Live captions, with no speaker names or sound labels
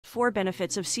4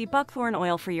 benefits of sea buckthorn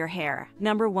oil for your hair.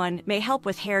 Number 1. May help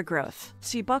with hair growth.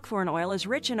 Sea buckthorn oil is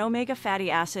rich in omega fatty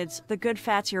acids, the good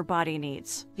fats your body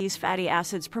needs. These fatty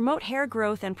acids promote hair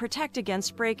growth and protect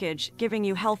against breakage, giving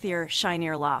you healthier,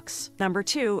 shinier locks. Number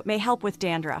 2. May help with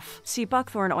dandruff. Sea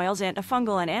buckthorn oil's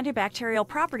antifungal and antibacterial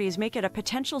properties make it a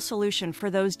potential solution for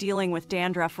those dealing with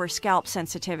dandruff or scalp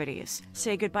sensitivities.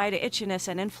 Say goodbye to itchiness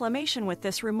and inflammation with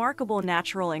this remarkable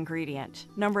natural ingredient.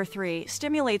 Number 3.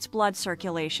 Stimulates blood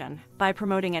circulation. By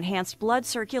promoting enhanced blood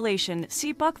circulation,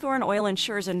 sea buckthorn oil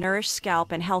ensures a nourished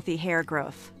scalp and healthy hair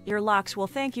growth. Your locks will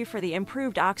thank you for the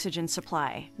improved oxygen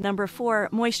supply. Number 4.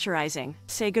 Moisturizing.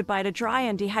 Say goodbye to dry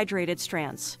and dehydrated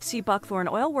strands. Sea buckthorn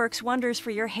oil works wonders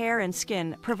for your hair and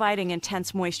skin, providing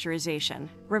intense moisturization.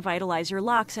 Revitalize your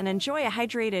locks and enjoy a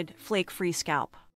hydrated, flake-free scalp.